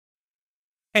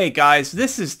Hey guys,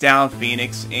 this is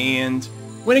Downphoenix, and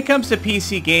when it comes to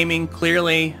PC gaming,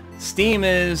 clearly Steam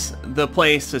is the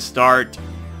place to start.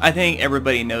 I think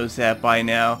everybody knows that by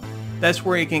now. That's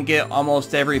where you can get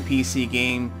almost every PC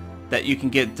game that you can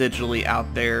get digitally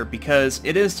out there because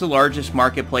it is the largest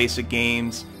marketplace of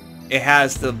games. It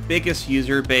has the biggest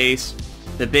user base,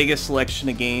 the biggest selection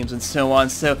of games, and so on.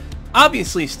 So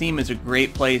obviously Steam is a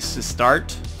great place to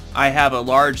start. I have a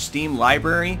large Steam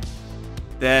library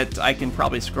that I can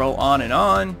probably scroll on,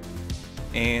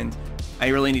 and I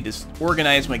really need to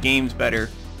organize my games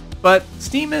better. But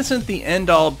Steam isn't the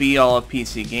end-all be-all of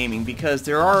PC gaming because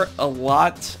there are a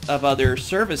lot of other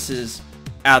services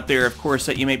out there, of course,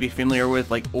 that you may be familiar with,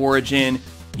 like Origin,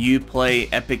 Uplay,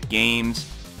 Epic Games.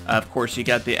 Of course, you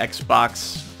got the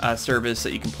Xbox service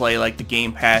that you can play like the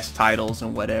Game Pass titles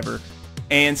and whatever,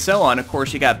 and so on. Of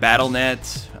course, you got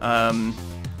Battle.net,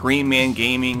 Green Man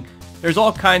Gaming. There's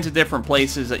all kinds of different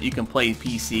places that you can play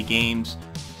PC games,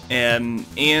 and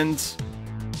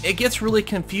it gets really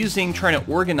confusing trying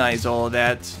to organize all of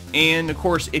that. And of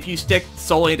course, if you stick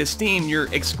solely to Steam,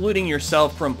 you're excluding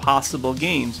yourself from possible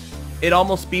games. It'd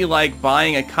almost be like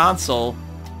buying a console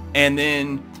and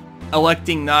then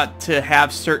electing not to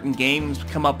have certain games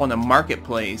come up on the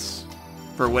marketplace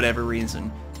for whatever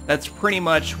reason. That's pretty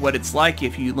much what it's like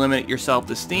if you limit yourself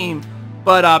to Steam.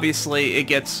 But obviously it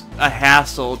gets a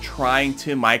hassle trying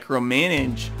to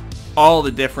micromanage all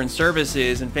the different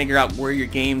services and figure out where your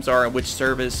games are and which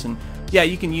service. And yeah,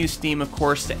 you can use Steam, of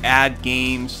course, to add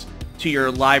games to your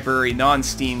library,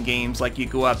 non-Steam games. Like you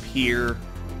go up here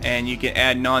and you can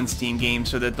add non-Steam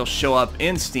games so that they'll show up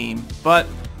in Steam. But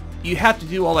you have to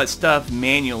do all that stuff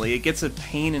manually. It gets to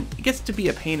be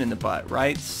a pain in the butt,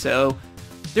 right? So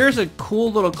there's a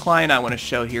cool little client I want to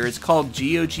show here. It's called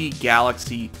GOG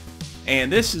Galaxy.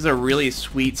 And this is a really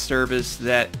sweet service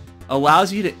that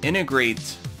allows you to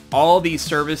integrate all these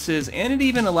services, and it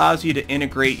even allows you to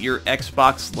integrate your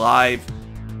Xbox Live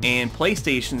and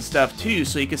PlayStation stuff too,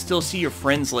 so you can still see your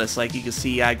friends list. Like you can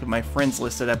see I have my friends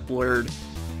list that I've blurred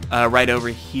right over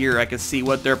here. I can see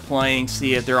what they're playing,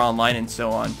 see if they're online, and so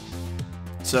on.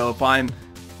 So if I'm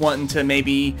wanting to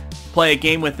maybe play a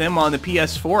game with them on the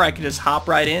PS4, I can just hop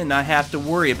right in, not have to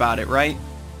worry about it, right?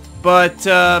 But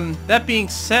that being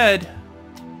said,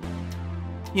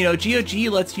 you know,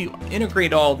 GOG lets you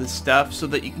integrate all this stuff so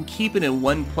that you can keep it in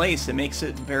one place. It makes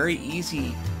it very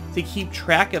easy to keep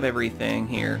track of everything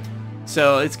here.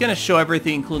 So it's going to show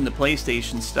everything, including the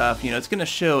PlayStation stuff. You know, it's going to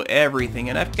show everything.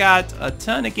 And I've got a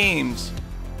ton of games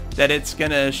that it's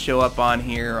going to show up on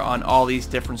here on all these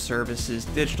different services.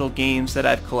 Digital games that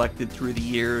I've collected through the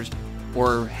years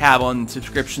or have on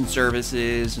subscription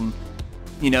services, and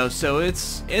you know, so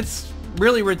it's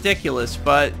really ridiculous,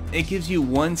 but it gives you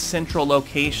one central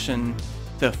location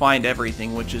to find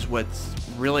everything, which is what's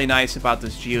really nice about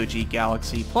this GOG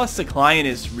Galaxy. Plus, the client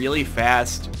is really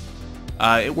fast.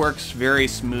 It works very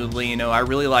smoothly. You know, I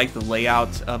really like the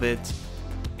layout of it,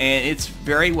 and it's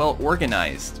very well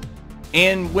organized.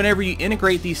 And whenever you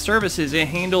integrate these services, it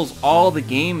handles all the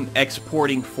game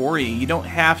exporting for you. You don't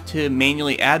have to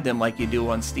manually add them like you do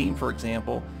on Steam, for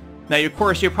example. Now, of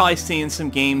course, you're probably seeing some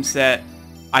games that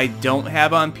I don't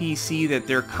have on PC that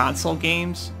they're console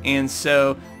games, and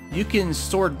so you can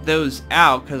sort those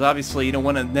out because obviously you don't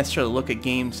want to necessarily look at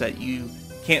games that you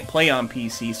can't play on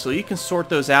PC, so you can sort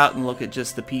those out and look at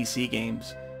just the PC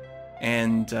games.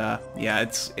 And yeah,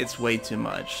 it's way too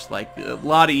much. Like a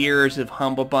lot of years of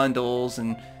humble bundles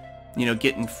and, you know,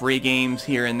 getting free games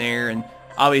here and there, and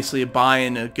obviously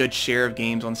buying a good share of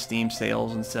games on Steam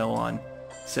sales and so on.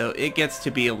 So it gets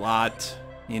to be a lot.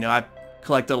 You know, I've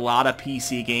collected a lot of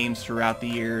PC games throughout the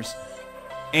years.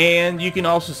 And you can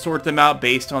also sort them out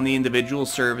based on the individual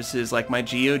services, like my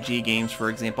GOG games, for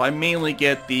example. I mainly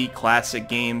get the classic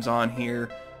games on here.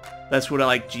 That's what I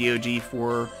like GOG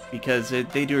for, because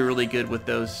they do really good with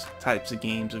those types of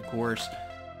games, of course.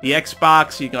 The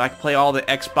Xbox, I can play all the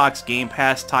Xbox Game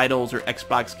Pass titles or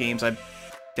Xbox games I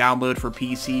download for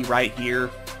PC right here.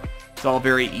 It's all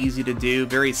very easy to do,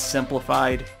 very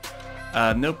simplified.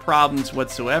 No problems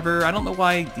whatsoever. I don't know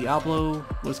why Diablo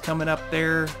was coming up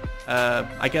there.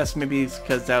 I guess maybe it's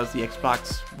because that was the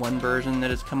Xbox One version that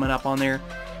is coming up on there.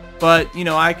 But, you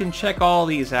know, I can check all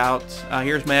these out.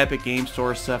 Here's my Epic Game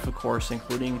Store stuff, of course,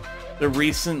 including the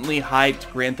recently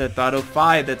hyped Grand Theft Auto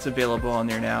 5 that's available on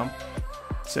there now.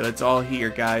 So it's all here,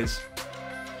 guys.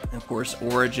 And of course,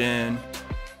 Origin.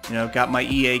 You know, got my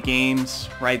EA games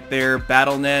right there.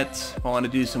 Battle.net. If I want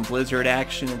to do some Blizzard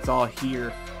action, it's all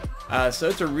here. So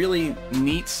it's a really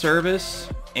neat service.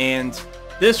 And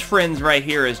this friends right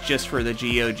here is just for the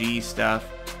GOG stuff.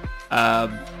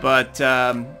 But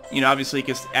you know, obviously you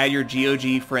can add your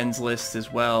GOG friends list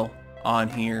as well on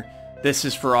here. This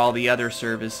is for all the other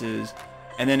services.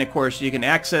 And then, of course, you can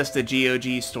access the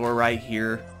GOG store right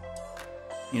here.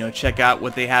 You know, check out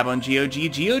what they have on GOG.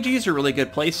 GOG is a really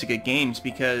good place to get games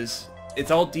because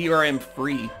it's all DRM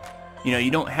free. You know,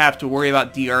 you don't have to worry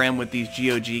about DRM with these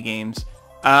GOG games.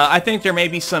 I think there may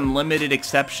be some limited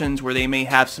exceptions where they may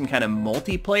have some kind of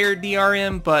multiplayer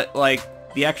DRM, but like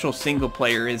the actual single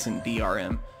player isn't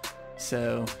DRM.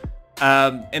 So,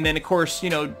 and then of course, you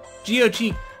know,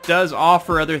 GOG does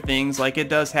offer other things, like it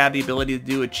does have the ability to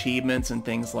do achievements and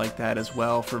things like that as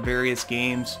well for various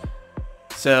games.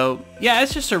 So yeah,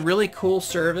 it's just a really cool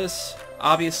service.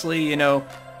 Obviously, you know,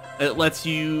 it lets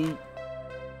you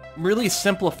really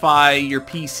simplify your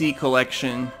PC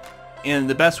collection in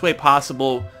the best way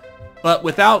possible, but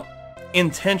without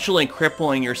intentionally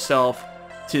crippling yourself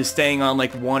to staying on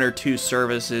like one or two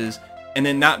services and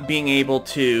then not being able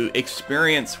to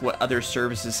experience what other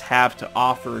services have to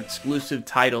offer, exclusive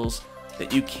titles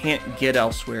that you can't get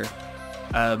elsewhere.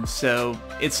 So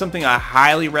it's something I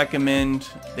highly recommend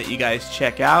that you guys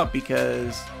check out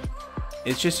because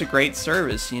it's just a great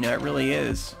service, you know, it really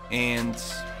is. And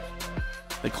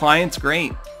the client's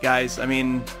great, guys. I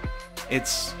mean,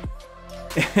 it's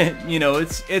you know,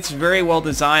 it's very well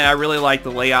designed. I really like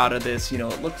the layout of this. You know,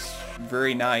 it looks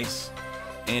very nice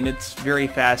and it's very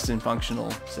fast and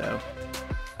functional. So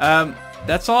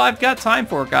that's all I've got time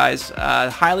for, guys.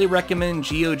 Highly recommend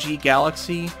GOG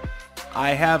Galaxy.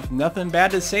 I have nothing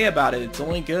bad to say about it. It's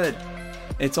only good.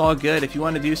 It's all good. If you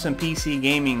want to do some PC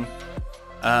gaming,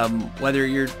 whether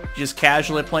you're just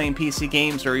casually playing PC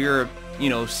games or you're, you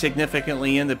know,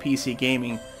 significantly into PC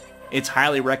gaming, it's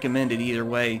highly recommended either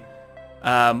way.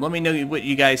 Let me know what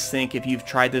you guys think if you've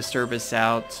tried this service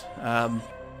out. And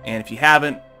if you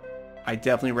haven't, I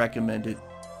definitely recommend it.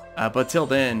 But till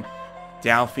then,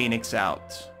 Downphoenix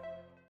out.